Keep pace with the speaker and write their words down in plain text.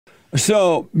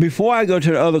So before I go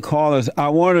to the other callers, I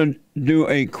want to do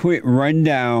a quick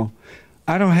rundown.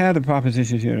 I don't have the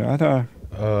propositions here, though. I thought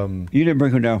you didn't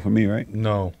break them down for me, right?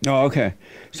 No. Oh, okay.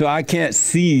 So I can't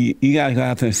see. You guys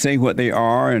have to say what they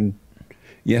are and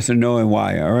yes or no and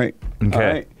why, all right? Okay. All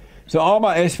right. So all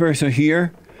my experts are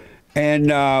here, and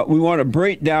we want to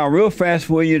break down real fast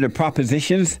for you the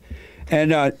propositions.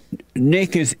 And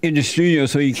Nick is in the studio,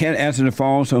 so you can't answer the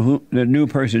phone. So the new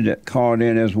person that called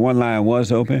in, as one line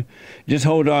was open. Just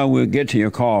hold on. We'll get to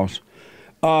your calls.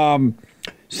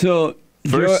 So,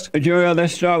 First, Joel,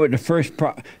 let's start with the first.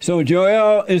 So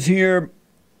Joel is here,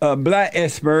 black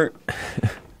expert.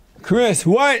 Chris,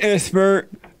 white expert.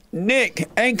 Nick,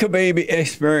 anchor baby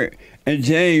expert. And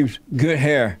James, good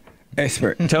hair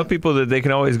expert. tell people that they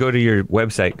can always go to your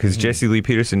website because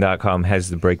JesseLeePeterson.com has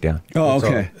the breakdown. Oh,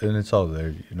 okay. It's all there.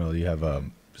 You know, you have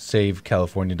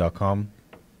SaveCalifornia.com.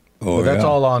 Oh, But that's yeah.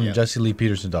 all on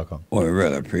JesseLeePeterson.com. Oh, I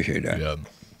really appreciate that. Yeah.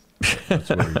 That's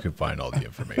where you can find all the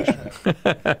information.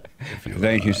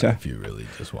 Thank you, sir. If you really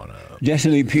just want to.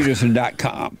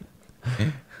 JesseLeePeterson.com.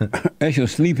 That's your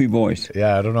sleepy voice.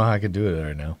 Yeah, I don't know how I can do it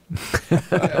right now.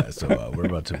 So we're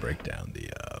about to break down the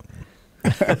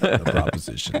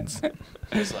propositions.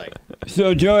 It's like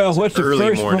So, Joel, what's the early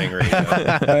first morning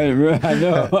radio. I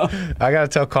know. I gotta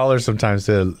tell callers sometimes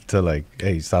to like,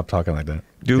 hey, stop talking like that.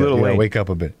 Do You Lil gotta Wayne. Wake up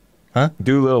a bit. Huh?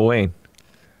 Do Lil Wayne.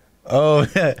 Oh,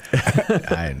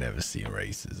 I ain't never seen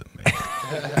racism,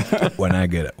 man. when I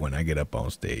get up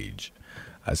on stage,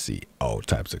 I see all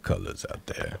types of colors out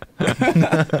there.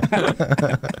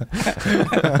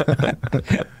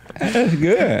 That's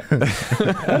good.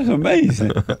 That's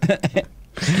amazing.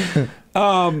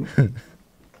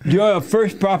 Joel,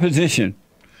 first proposition.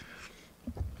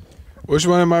 Which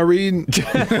one am I reading?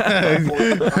 Prop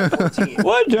 14.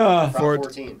 What? Prop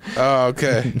 14. Oh,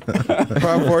 okay.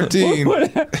 Prop 14.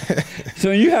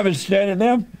 So you haven't studied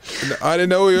them? I didn't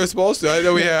know we were supposed to. I didn't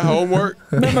know we had homework.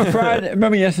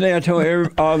 Remember yesterday I told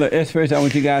all the experts I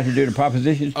want you guys to do the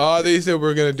propositions? Oh, they said we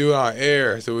were going to do it on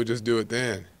air, so we'll just do it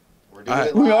then. We're doing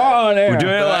it We live. are on air. We're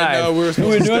doing it I didn't know live. we were We're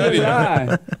supposed to doing study it them.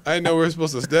 live. I didn't know we were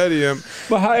supposed to study them.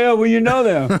 But how else will you know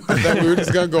them? I thought we were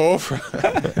just going to go over.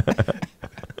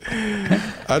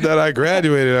 I thought I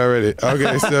graduated already.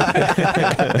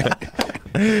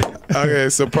 Okay,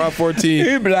 so Prop 14.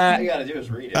 You All black. you gotta do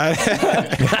is read it.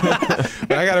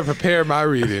 But I gotta prepare my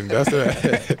reading. That's what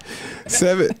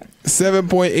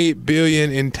 7.8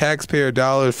 billion in taxpayer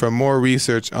dollars for more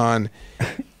research on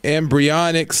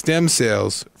embryonic stem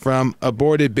cells from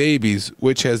aborted babies,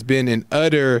 which has been an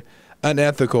utter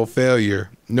unethical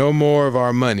failure. No more of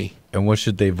our money. And what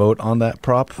should they vote on that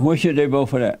prop? What should they vote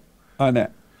for that? On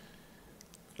that?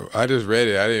 I just read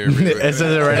it. I didn't even read It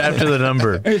says it right after the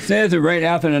number. It says it right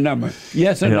after the number.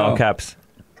 Yes or In no? all caps.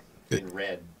 In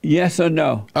red. Yes or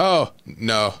no? Oh,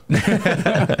 no.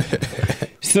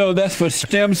 So that's for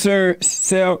stem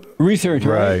cell research,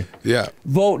 right? Right. Yeah.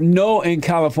 Vote no in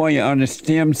California on the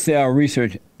stem cell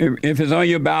research. If it's on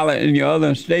your ballot in your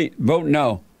other state, vote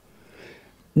no.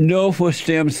 No for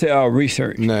stem cell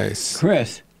research. Nice.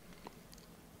 Chris.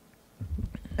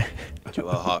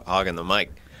 Joel hogging the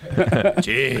mic.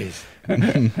 Jeez. Get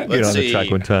on the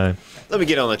track one time. Let me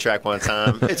get on the track one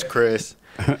time. It's Chris.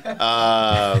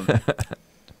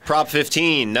 Prop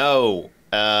 15, no.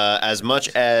 As much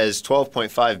as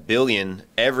 $12.5 billion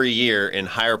every year in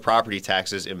higher property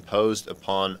taxes imposed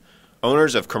upon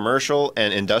owners of commercial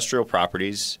and industrial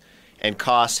properties and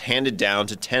costs handed down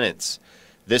to tenants.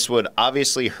 This would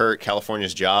obviously hurt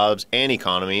California's jobs and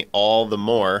economy all the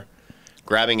more,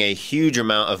 grabbing a huge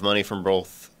amount of money from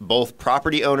both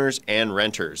property owners and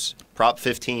renters. Prop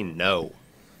 15, no.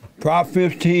 Prop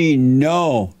 15,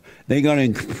 no. They're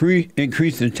going to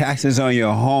increase the taxes on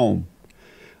your home.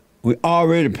 We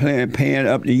already paying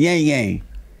up the yang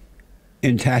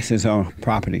in taxes on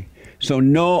property. So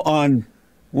no on,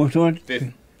 which one?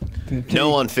 15.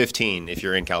 No on 15 if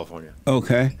you're in California.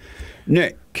 Okay.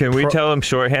 Nick. Can we tell them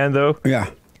shorthand, though?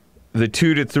 Yeah. The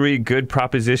 2 to 3 good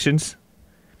propositions?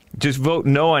 Just vote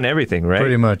no on everything, right?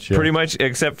 Pretty much, yeah. Pretty much,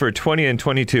 except for 20 and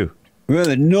 22.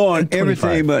 Really, no on 25.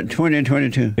 everything but 20 and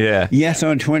 22. Yeah. Yes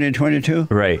on 20 and 22.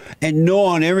 Right. And no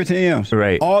on everything else.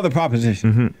 Right. All the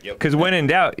propositions. Because when in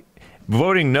doubt,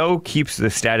 voting no keeps the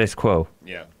status quo.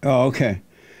 Yeah. Oh, okay.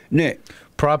 Nick.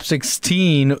 Prop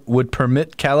 16 would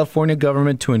permit California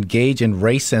government to engage in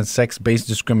race and sex-based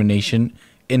discrimination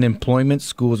in employment,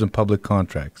 schools, and public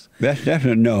contracts. That's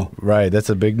definitely no. Right, that's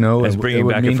a big no. That's and bringing it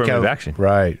would back mean affirmative action.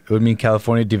 Right. It would mean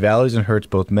California devalues and hurts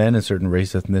both men and certain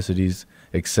race ethnicities,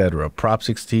 etc. Prop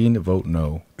 16, vote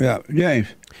no. Yeah, James.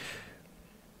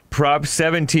 Prop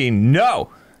 17, no.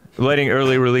 Letting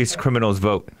early release criminals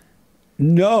vote.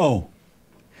 No.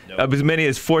 As many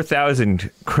as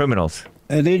 4,000 criminals.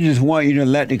 And they just want you to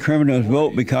let the criminals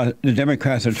vote because the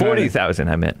Democrats are trying 40,000,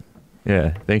 I meant.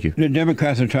 Yeah, thank you. The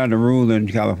Democrats are trying to rule in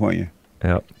California.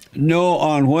 Yep. No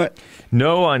on what?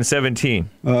 No on 17.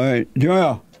 All right.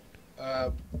 Joel.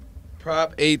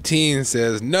 Prop 18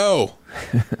 says no.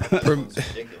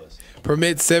 Ridiculous.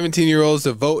 Permits 17-year-olds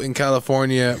to vote in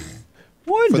California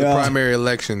What for the the? primary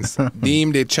elections.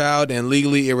 Deemed a child and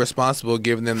legally irresponsible,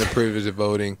 giving them the privilege of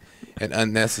voting, and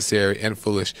unnecessary and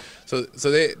foolish. So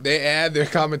they add their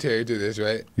commentary to this,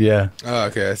 right? Yeah. Oh,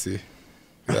 okay, I see.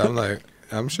 So I'm like,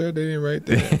 I'm sure they didn't write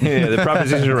that. Yeah, the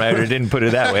proposition writer didn't put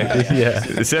it that way. Yeah.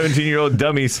 The 17-year-old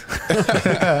dummies.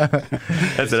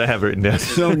 That's what I have written down.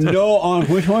 So no on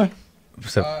which one?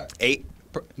 So, 8.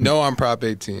 No on Prop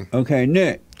 18. Okay,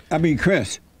 Nick. I mean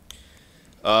Chris.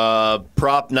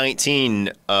 Prop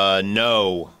 19,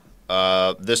 no.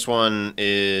 This one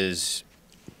is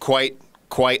quite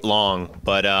long,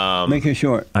 but Make it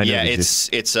short. I know yeah, these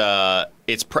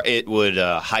it would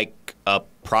hike up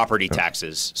property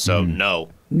taxes. So no.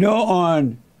 No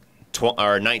on.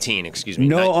 Or 19, excuse me.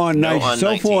 No on no 19. on So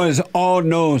 19. far is all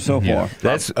no so Yeah. far.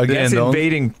 That's Again, that's don't-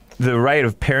 invading the right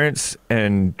of parents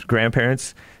and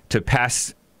grandparents to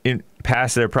pass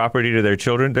their property to their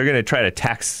children. They're going to try to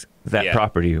tax that Yeah.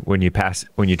 property when you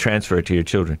transfer it to your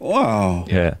children. Wow.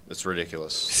 Yeah. That's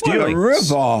ridiculous. What a Stealing.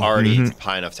 ripoff. Already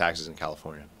high enough taxes in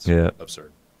California. It's Yeah.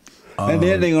 absurd. And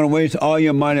then they're going to waste all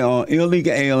your money on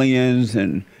illegal aliens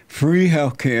and free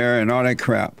health care and all that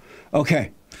crap.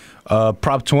 Okay.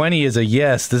 Prop 20 is a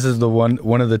yes. This is the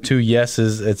one of the two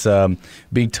yeses. It's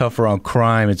being tougher on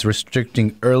crime. It's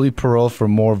restricting early parole for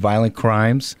more violent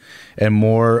crimes and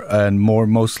more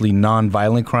mostly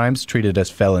non-violent crimes treated as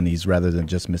felonies rather than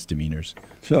just misdemeanors.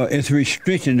 So it's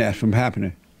restricting that from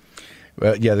happening.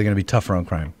 Yeah, they're going to be tougher on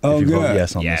crime Oh, if you vote good.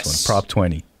 yes on Yes. this one. Prop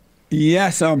 20.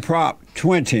 Yes on Prop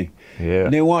 20. Yeah.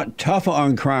 They want tougher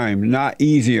on crime, not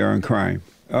easier on crime.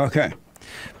 Okay.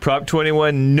 Prop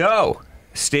 21, no.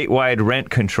 Statewide rent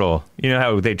control. You know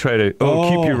how they try to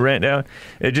keep your rent down?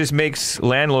 It just makes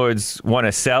landlords want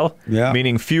to sell, Yeah.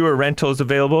 meaning fewer rentals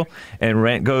available, and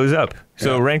rent goes up.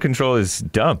 So Yeah. rent control is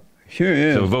dumb. Sure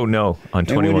is. So vote no on and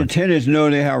when 21. the tenants know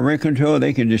they have rent control,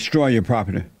 they can destroy your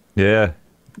property. Yeah.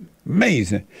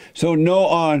 Amazing. So no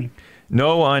on.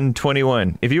 No on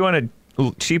 21. If you want to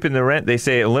cheapen the rent, they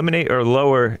say eliminate or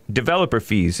lower developer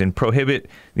fees and prohibit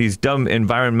these dumb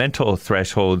environmental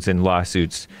thresholds in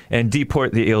lawsuits and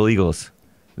deport the illegals.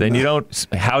 Then you don't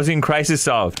housing crisis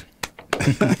solved.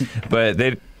 But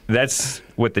that's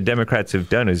what the Democrats have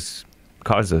done is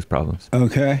cause those problems.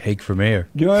 Okay. Hake for mayor.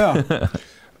 Joel.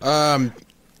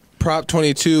 Prop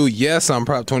 22, yes on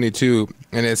Prop 22.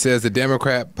 And it says the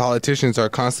Democrat politicians are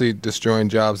constantly destroying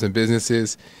jobs and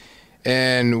businesses.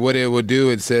 And what it would do,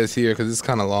 it says here, because it's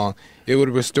kind of long, it would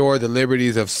restore the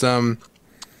liberties of some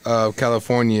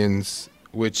Californians,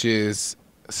 which is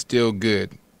still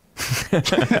good.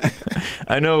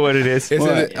 I know what it is. It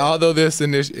says, although this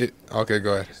initiative, okay,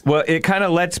 go ahead. Well, it kind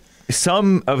of lets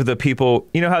some of the people,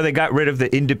 you know how they got rid of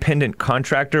the independent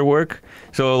contractor work?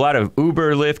 So a lot of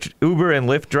Uber and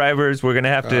Lyft drivers were going to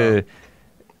have to,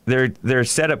 their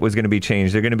setup was going to be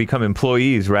changed. They're going to become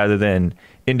employees rather than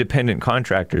independent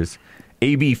contractors.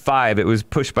 AB 5, it was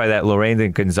pushed by that Lorena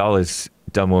Gonzalez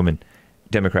dumb woman,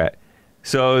 Democrat.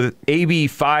 So AB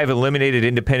 5 eliminated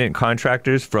independent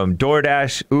contractors from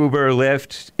DoorDash, Uber,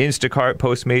 Lyft, Instacart,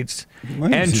 Postmates, and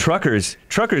Amazing. truckers.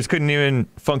 Truckers couldn't even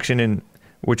function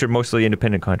which are mostly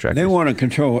independent contractors. They want to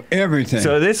control everything.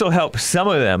 So this will help some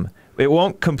of them. It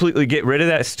won't completely get rid of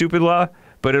that stupid law,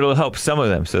 but it'll help some of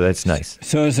them. So that's nice.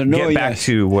 So it's a no Get back yes.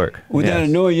 to work. Was that Yes.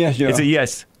 a no or yes, Joel? It's a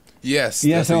yes. Yes,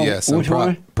 Yes that's a on yes. which Prop,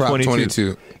 one? Prop 22.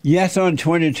 22. Yes on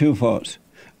 22, folks.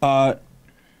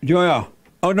 Joel.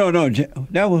 Oh, no.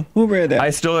 That was, who read that? I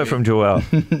stole it from Joel.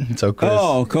 So Chris.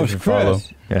 Oh, Coach you can follow.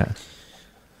 Chris. Yeah.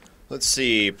 Let's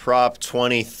see. Prop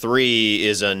 23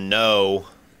 is a no.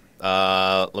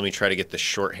 Let me try to get the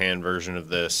shorthand version of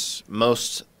this.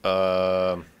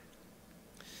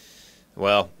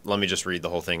 Well, let me just read the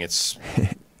whole thing. It's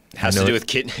has to do with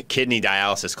kidney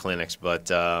dialysis clinics,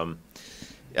 but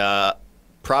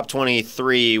Prop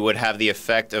 23 would have the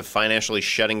effect of financially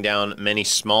shutting down many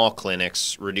small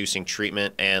clinics, reducing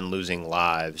treatment and losing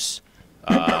lives.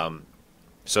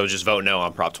 So just vote no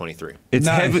on Prop 23. It's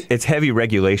Nice. heavy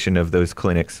regulation of those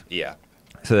clinics. Yeah.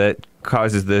 So that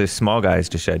causes the small guys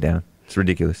to shut down. It's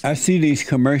ridiculous. I see these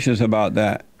commercials about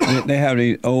that. They have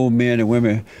these old men and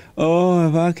women. Oh,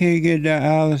 if I can't get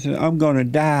dialysis, I'm going to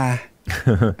die.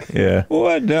 Yeah.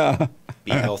 What the?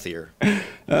 Be healthier.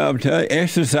 I'm telling you,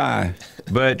 exercise.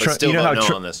 But Trump, still you know vote how no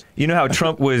Tru- on this. you know how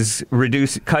Trump was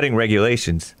cutting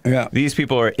regulations. Yeah. These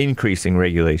people are increasing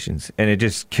regulations, and it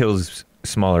just kills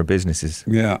smaller businesses.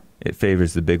 Yeah. It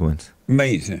favors the big ones.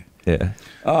 Amazing. Yeah.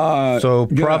 So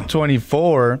Prop yeah.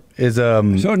 24 is So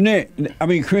Nick,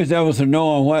 Chris, that was a no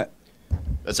on what?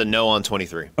 That's a no on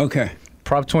 23. Okay.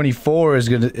 Prop 24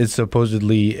 is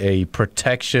supposedly a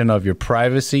protection of your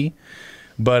privacy,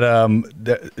 but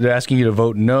they're asking you to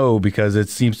vote no because it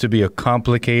seems to be a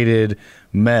complicated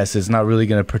mess. It's not really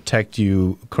going to protect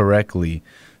you correctly,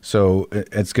 so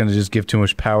it's going to just give too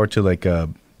much power to like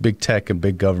big tech and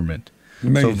big government.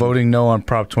 Amazing. So voting no on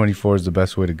Prop 24 is the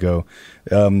best way to go.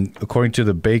 According to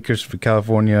the Bakersfield,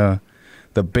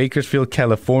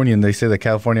 Californian, they say that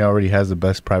California already has the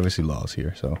best privacy laws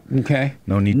here, so Okay.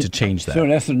 no need to change that. So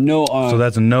that's a no on. So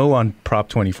that's a no on Prop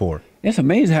 24. It's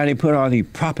amazing how they put all these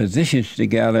propositions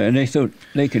together, and they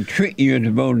can trick you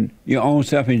into voting your own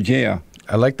self in jail.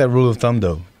 I like that rule of thumb,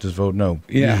 though. Just vote no,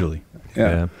 Yeah. usually.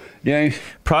 Yeah. James?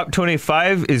 Prop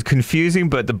 25 is confusing,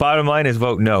 but the bottom line is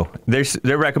vote no.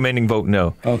 They're recommending vote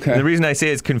no. Okay. And the reason I say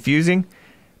it's confusing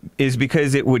is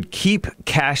because it would keep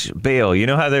cash bail. You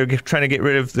know how they're trying to get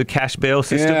rid of the cash bail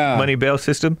system, Yeah. money bail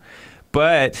system?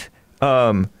 But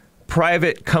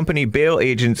private company bail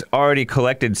agents already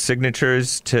collected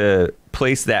signatures to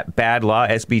place that bad law,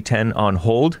 SB 10, on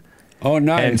hold. Oh,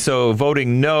 nice. And so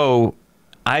voting no,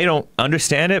 I don't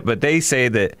understand it, but they say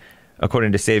that,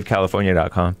 according to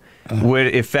SaveCalifornia.com, would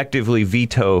effectively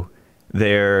veto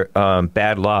their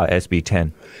bad law, SB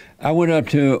 10.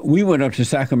 We went up to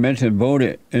Sacramento and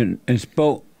voted and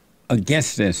spoke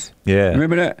against this. Yeah.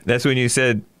 Remember that? That's when you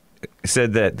said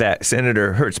that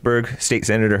Senator Hertzberg, State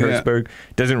Senator Yeah. Hertzberg,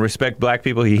 doesn't respect black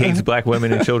people. He hates black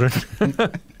women and children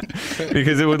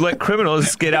because it would let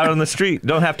criminals get out on the street,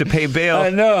 don't have to pay bail. I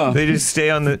know. They just stay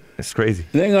on the. It's crazy.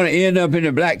 They're going to end up in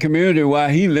the black community while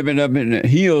he living up in the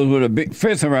hills with a big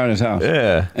fence around his house.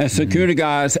 Yeah. And security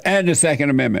guards and the Second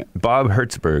Amendment. Bob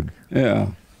Hertzberg. Yeah.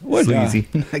 What Sleazy.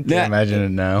 I can't That- imagine it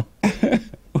now.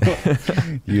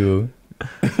 you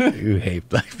hate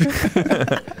black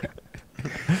people.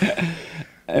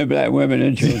 And black women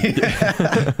and children.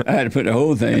 I had to put the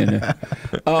whole thing in there.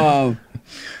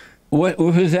 What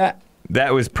was that?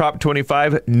 That was Prop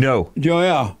 25. No.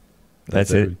 Joel.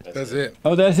 That's it. That's it.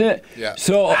 Oh, that's it? Yeah.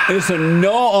 So it's a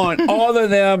no on all of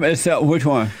them except which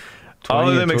one? All of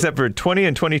 20 them and except for 20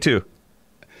 and 22.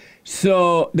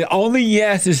 So the only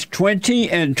yes is 20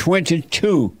 and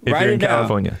 22. If Write you're it in down.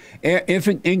 California.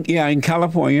 In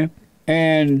California.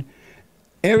 And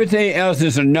everything else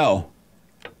is a no.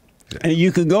 And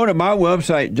you can go to my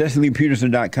website,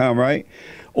 JesseLeePeterson.com, right?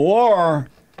 Or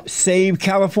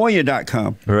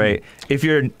SaveCalifornia.com. Right. If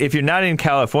you're not in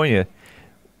California,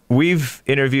 we've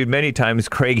interviewed many times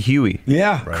Craig Huey.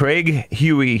 Yeah.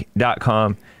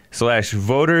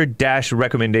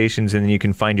 CraigHuey.com/voter-recommendations, and then you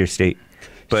can find your state.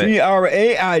 But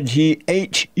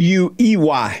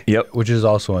CraigHuey. yep. Which is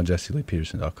also on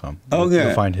JesseLeePeterson.com. Okay.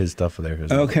 You'll find his stuff there. As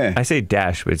well. Okay. I say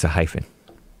dash, but it's a hyphen.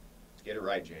 Get it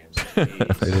right, James.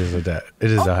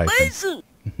 It is a hyphen.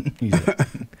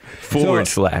 Forward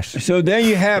slash. So there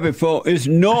you have it, folks. It's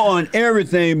no on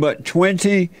everything but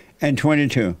 20 and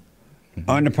 22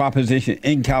 on the proposition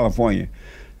in California.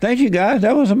 Thank you, guys.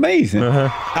 That was amazing.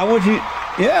 I want you,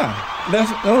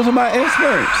 those are my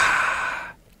experts.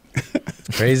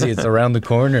 Crazy. It's around the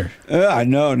corner. I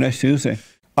know, next Tuesday.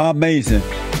 Amazing.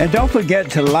 And don't forget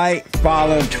to like,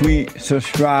 follow, tweet,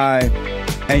 subscribe,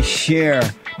 and share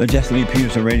the Jesse Lee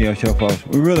Peterson radio show, folks.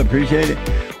 We really appreciate it.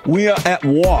 We are at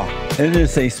war. It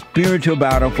is a spiritual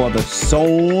battle for the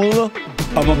soul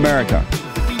of America.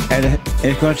 And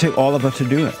it's going to take all of us to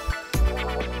do it.